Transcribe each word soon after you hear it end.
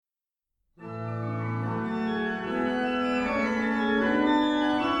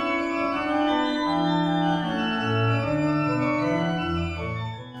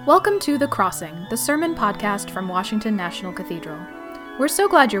Welcome to The Crossing, the sermon podcast from Washington National Cathedral. We're so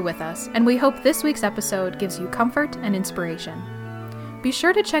glad you're with us, and we hope this week's episode gives you comfort and inspiration. Be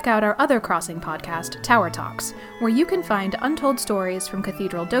sure to check out our other Crossing podcast, Tower Talks, where you can find untold stories from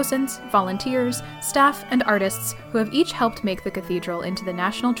cathedral docents, volunteers, staff, and artists who have each helped make the cathedral into the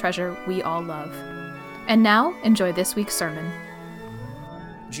national treasure we all love. And now, enjoy this week's sermon.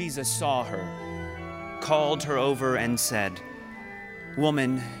 Jesus saw her, called her over, and said,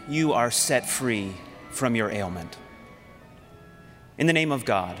 "Woman, you are set free from your ailment." In the name of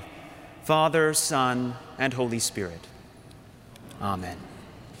God, Father, Son, and Holy Spirit. Amen.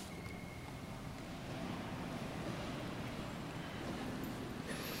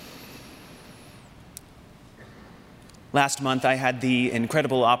 Last month, I had the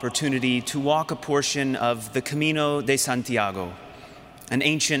incredible opportunity to walk a portion of the Camino de Santiago, an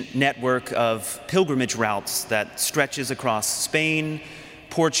ancient network of pilgrimage routes that stretches across Spain,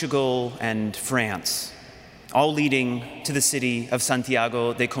 Portugal, and France, all leading to the city of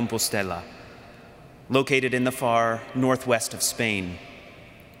Santiago de Compostela, located in the far northwest of Spain.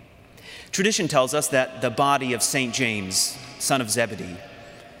 Tradition tells us that the body of St. James, son of Zebedee,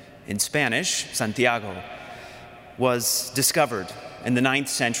 in Spanish, Santiago, was discovered in the 9th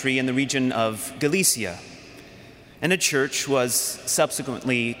century in the region of Galicia, and a church was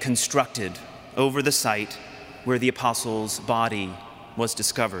subsequently constructed over the site where the apostle's body was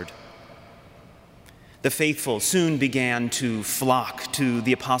discovered. The faithful soon began to flock to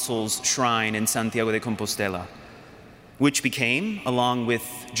the apostle's shrine in Santiago de Compostela, which became, along with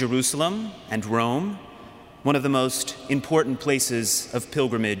Jerusalem and Rome, one of the most important places of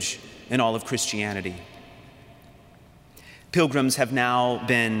pilgrimage in all of Christianity. Pilgrims have now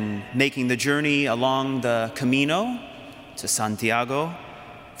been making the journey along the Camino to Santiago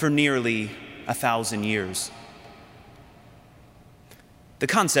for nearly 1,000 years. The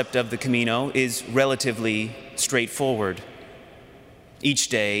concept of the Camino is relatively straightforward. Each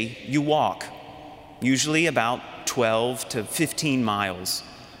day you walk, usually about 12 to 15 miles,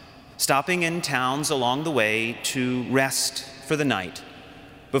 stopping in towns along the way to rest for the night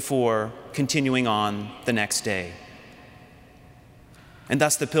before continuing on the next day. And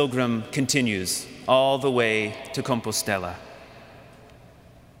thus the pilgrim continues all the way to Compostela.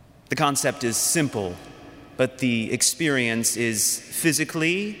 The concept is simple, but the experience is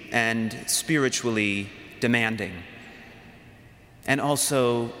physically and spiritually demanding, and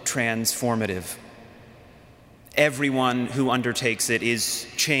also transformative. Everyone who undertakes it is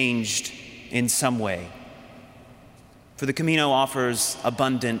changed in some way. For the Camino offers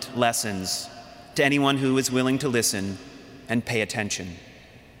abundant lessons to anyone who is willing to listen and pay attention.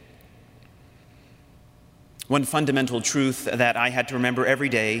 One fundamental truth that I had to remember every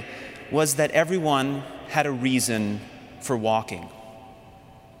day was that everyone had a reason for walking.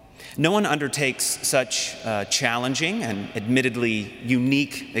 No one undertakes such a challenging and admittedly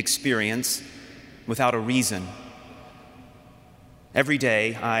unique experience without a reason. Every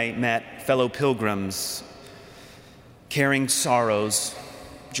day I met fellow pilgrims carrying sorrows,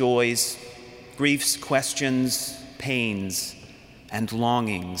 joys, griefs, questions, pains, and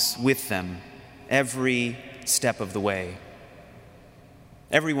longings with them every step of the way.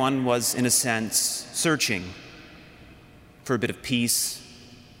 Everyone was, in a sense, searching for a bit of peace,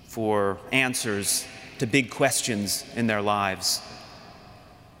 for answers to big questions in their lives,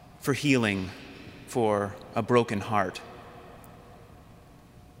 for healing, for a broken heart.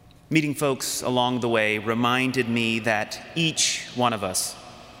 Meeting folks along the way reminded me that each one of us,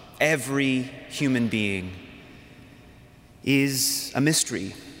 every human being, is a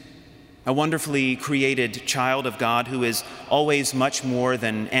mystery, a wonderfully created child of God who is always much more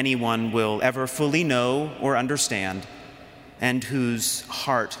than anyone will ever fully know or understand, and whose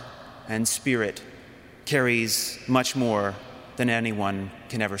heart and spirit carries much more than anyone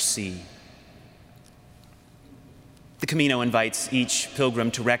can ever see. The Camino invites each pilgrim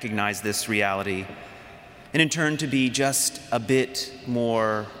to recognize this reality, and in turn to be just a bit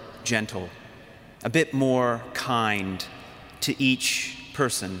more gentle, a bit more kind to each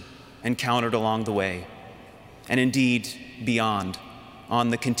person encountered along the way, and indeed beyond, on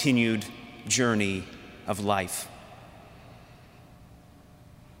the continued journey of life.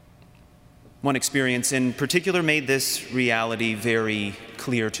 One experience in particular made this reality very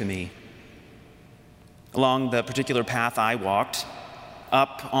clear to me. Along the particular path I walked,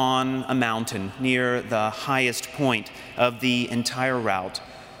 up on a mountain near the highest point of the entire route,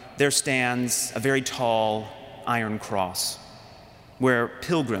 there stands a very tall iron cross, where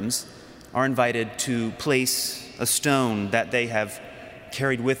pilgrims are invited to place a stone that they have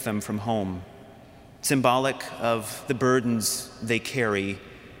carried with them from home, symbolic of the burdens they carry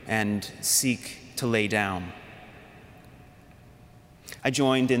and seek to lay down. I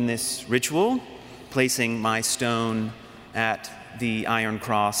joined in this ritual, placing my stone at the iron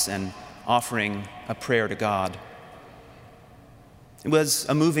cross and offering a prayer to God. It was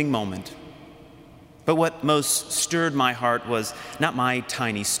a moving moment, but what most stirred my heart was not my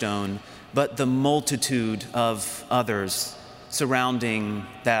tiny stone, but the multitude of others surrounding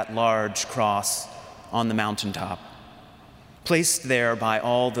that large cross on the mountaintop, placed there by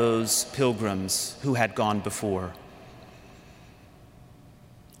all those pilgrims who had gone before.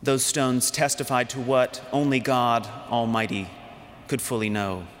 Those stones testified to what only God Almighty could fully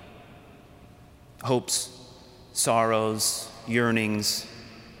know. Hopes, sorrows, yearnings,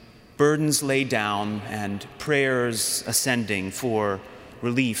 burdens laid down, and prayers ascending for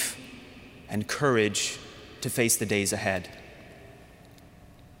relief and courage to face the days ahead.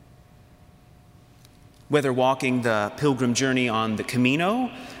 Whether walking the pilgrim journey on the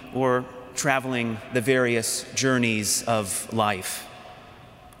Camino or traveling the various journeys of life,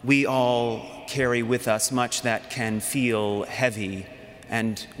 we all carry with us much that can feel heavy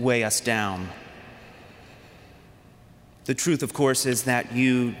and weigh us down. The truth, of course, is that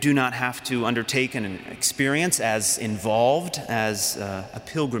you do not have to undertake an experience as involved as a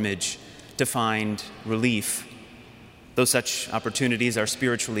pilgrimage to find relief, though such opportunities are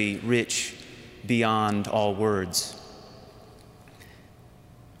spiritually rich beyond all words.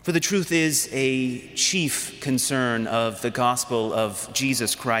 For the truth is, a chief concern of the gospel of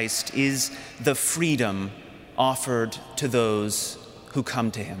Jesus Christ is the freedom offered to those who come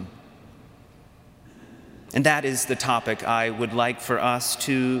to him. And that is the topic I would like for us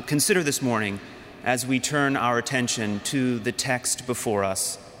to consider this morning as we turn our attention to the text before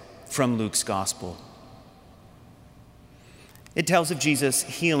us from Luke's gospel. It tells of Jesus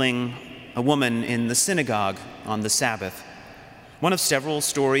healing a woman in the synagogue on the Sabbath, one of several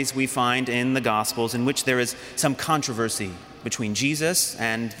stories we find in the Gospels in which there is some controversy between Jesus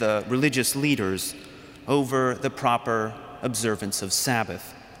and the religious leaders over the proper observance of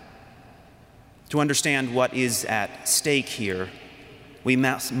Sabbath. To understand what is at stake here, we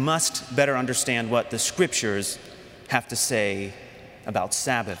must better understand what the Scriptures have to say about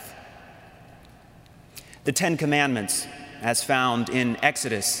Sabbath. The Ten Commandments, as found in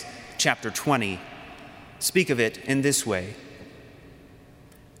Exodus chapter 20, speak of it in this way.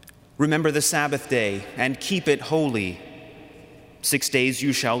 Remember the Sabbath day and keep it holy. 6 days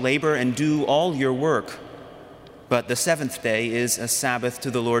you shall labor and do all your work, but the seventh day is a Sabbath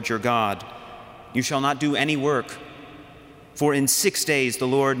to the Lord your God. You shall not do any work, for in 6 days the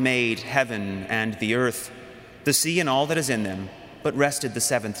Lord made heaven and the earth, the sea and all that is in them, but rested the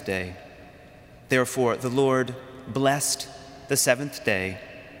seventh day. Therefore the Lord blessed the seventh day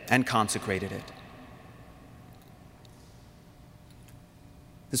and consecrated it.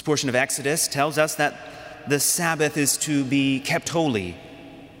 This portion of Exodus tells us that the Sabbath is to be kept holy.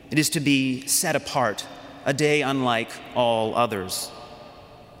 It is to be set apart, a day unlike all others.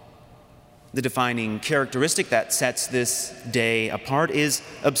 The defining characteristic that sets this day apart is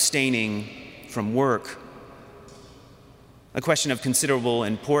abstaining from work. A question of considerable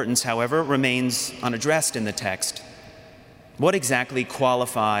importance, however, remains unaddressed in the text. What exactly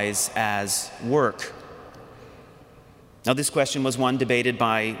qualifies as work? Now, this question was one debated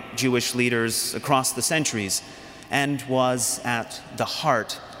by Jewish leaders across the centuries and was at the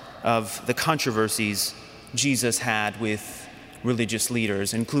heart of the controversies Jesus had with religious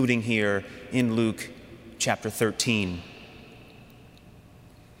leaders, including here in Luke chapter 13.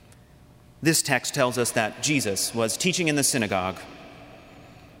 This text tells us that Jesus was teaching in the synagogue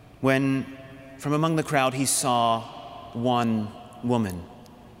when from among the crowd he saw one woman,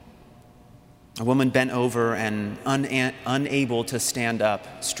 a woman bent over and unable to stand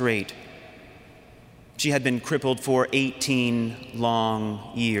up straight. She had been crippled for 18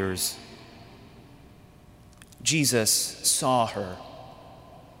 long years. Jesus saw her,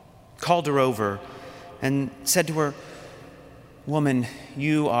 called her over, and said to her, "Woman,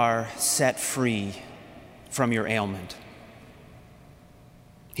 you are set free from your ailment."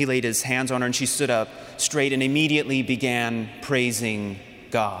 He laid his hands on her, and she stood up straight and immediately began praising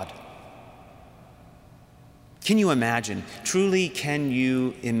God. Can you imagine, truly can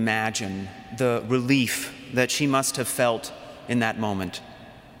you imagine the relief that she must have felt in that moment,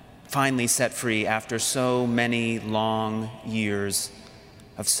 finally set free after so many long years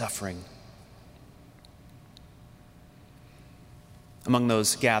of suffering? Among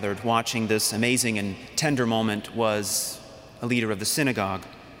those gathered watching this amazing and tender moment was a leader of the synagogue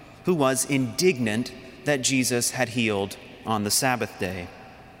who was indignant that Jesus had healed on the Sabbath day.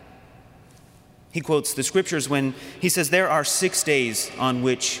 He quotes the scriptures when he says, "There are 6 days on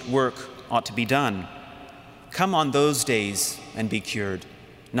which work ought to be done. Come on those days and be cured,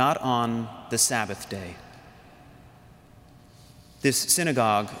 not on the Sabbath day." This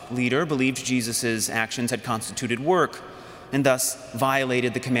synagogue leader believed Jesus' actions had constituted work and thus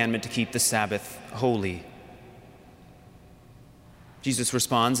violated the commandment to keep the Sabbath holy. Jesus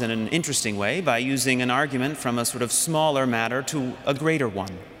responds in an interesting way by using an argument from a sort of smaller matter to a greater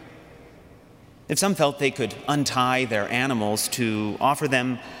one. If some felt they could untie their animals to offer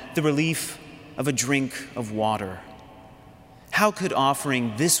them the relief of a drink of water, how could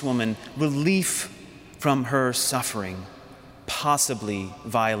offering this woman relief from her suffering possibly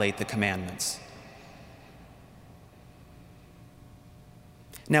violate the commandments?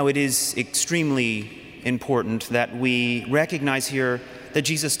 Now, it is extremely important that we recognize here that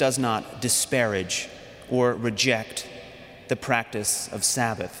Jesus does not disparage or reject the practice of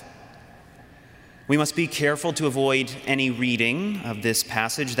Sabbath. We must be careful to avoid any reading of this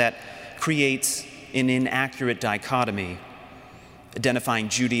passage that creates an inaccurate dichotomy, identifying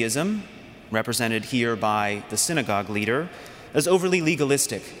Judaism, represented here by the synagogue leader, as overly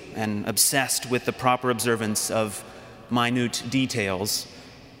legalistic and obsessed with the proper observance of minute details,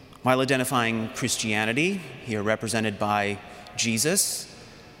 while identifying Christianity, here represented by Jesus,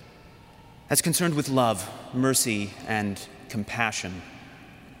 as concerned with love, mercy, and compassion.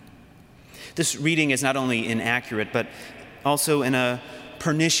 This reading is not only inaccurate, but also in a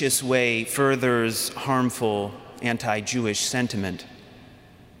pernicious way furthers harmful anti-Jewish sentiment.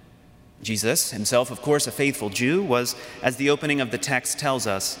 Jesus, himself, of course, a faithful Jew, was, as the opening of the text tells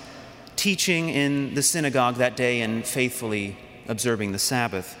us, teaching in the synagogue that day and faithfully observing the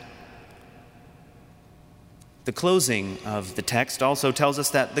Sabbath. The closing of the text also tells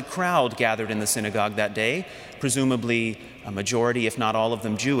us that the crowd gathered in the synagogue that day, presumably a majority, if not all of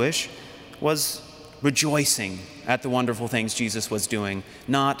them Jewish, was rejoicing at the wonderful things Jesus was doing,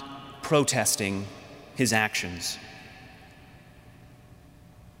 not protesting his actions.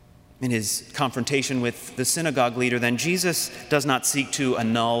 In his confrontation with the synagogue leader, then, Jesus does not seek to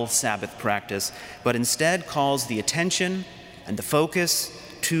annul Sabbath practice, but instead calls the attention and the focus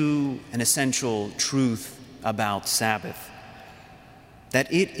to an essential truth about Sabbath,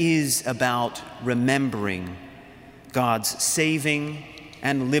 that it is about remembering God's saving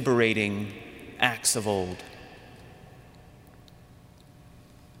and liberating acts of old.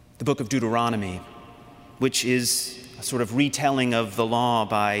 The book of Deuteronomy, which is a sort of retelling of the law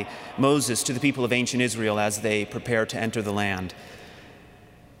by Moses to the people of ancient Israel as they prepare to enter the land,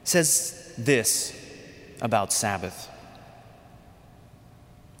 says this about Sabbath.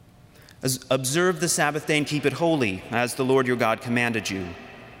 Observe the Sabbath day and keep it holy, as the Lord your God commanded you.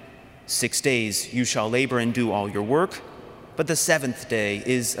 6 days you shall labor and do all your work, but the 7th day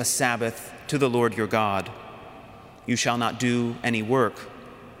is a Sabbath to the Lord your God. You shall not do any work.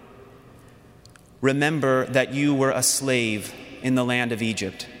 Remember that you were a slave in the land of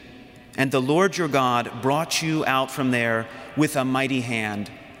Egypt, and the Lord your God brought you out from there with a mighty hand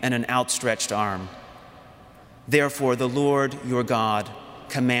and an outstretched arm. Therefore the Lord your God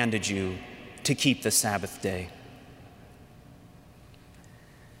commanded you to keep the Sabbath day.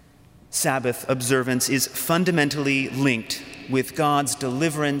 Sabbath observance is fundamentally linked with God's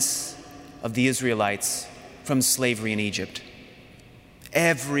deliverance of the Israelites from slavery in Egypt.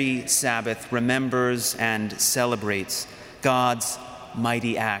 Every Sabbath remembers and celebrates God's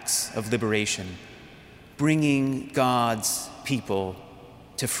mighty acts of liberation, bringing God's people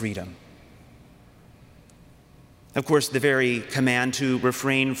to freedom. Of course, the very command to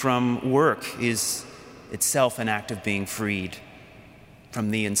refrain from work is itself an act of being freed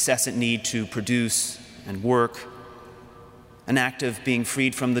from the incessant need to produce and work, an act of being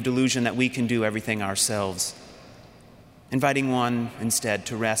freed from the delusion that we can do everything ourselves, inviting one instead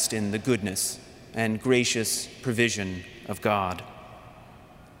to rest in the goodness and gracious provision of God.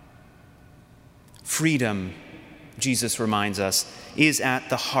 Freedom, Jesus reminds us, is at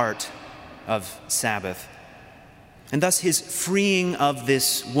the heart of Sabbath. And thus his freeing of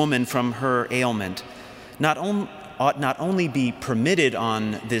this woman from her ailment ought not only be permitted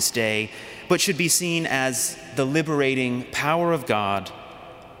on this day, but should be seen as the liberating power of God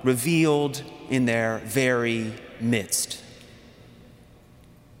revealed in their very midst.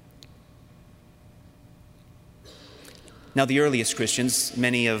 Now, the earliest Christians,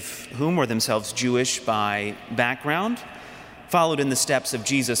 many of whom were themselves Jewish by background, followed in the steps of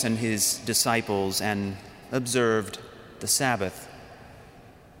Jesus and his disciples and observed the Sabbath.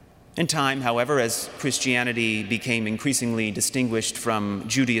 In time, however, as Christianity became increasingly distinguished from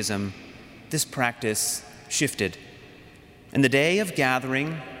Judaism, this practice shifted, and the day of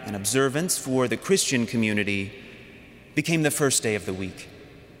gathering and observance for the Christian community became the first day of the week,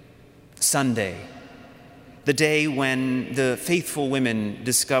 Sunday, the day when the faithful women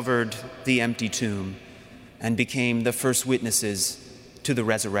discovered the empty tomb and became the first witnesses to the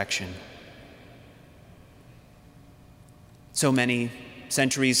resurrection. So many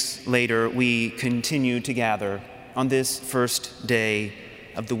centuries later, we continue to gather on this first day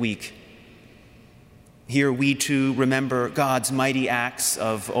of the week. Here we too remember God's mighty acts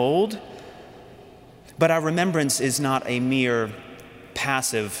of old, but our remembrance is not a mere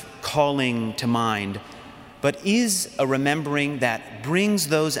passive calling to mind, but is a remembering that brings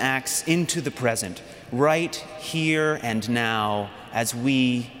those acts into the present, right here and now as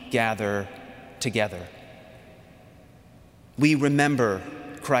we gather together. We remember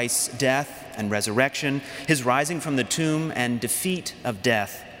Christ's death and resurrection, his rising from the tomb and defeat of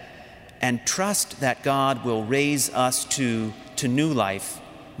death, and trust that God will raise us to new life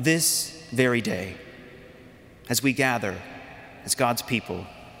this very day as we gather as God's people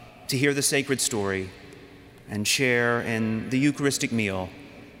to hear the sacred story and share in the Eucharistic meal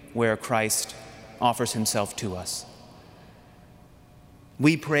where Christ offers himself to us.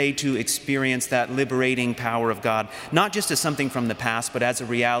 We pray to experience that liberating power of God, not just as something from the past, but as a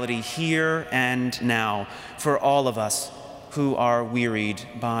reality here and now for all of us who are wearied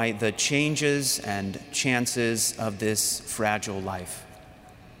by the changes and chances of this fragile life.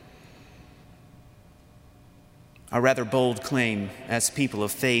 Our rather bold claim as people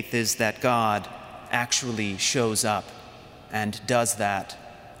of faith is that God actually shows up and does that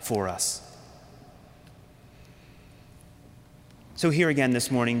for us. So hear again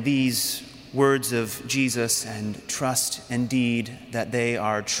this morning these words of Jesus, and trust indeed that they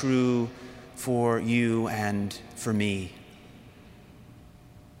are true for you and for me.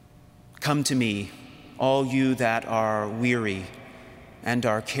 Come to me, all you that are weary and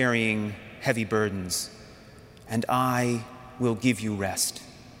are carrying heavy burdens, and I will give you rest.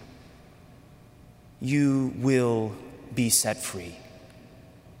 You will be set free.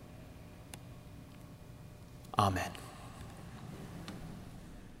 Amen.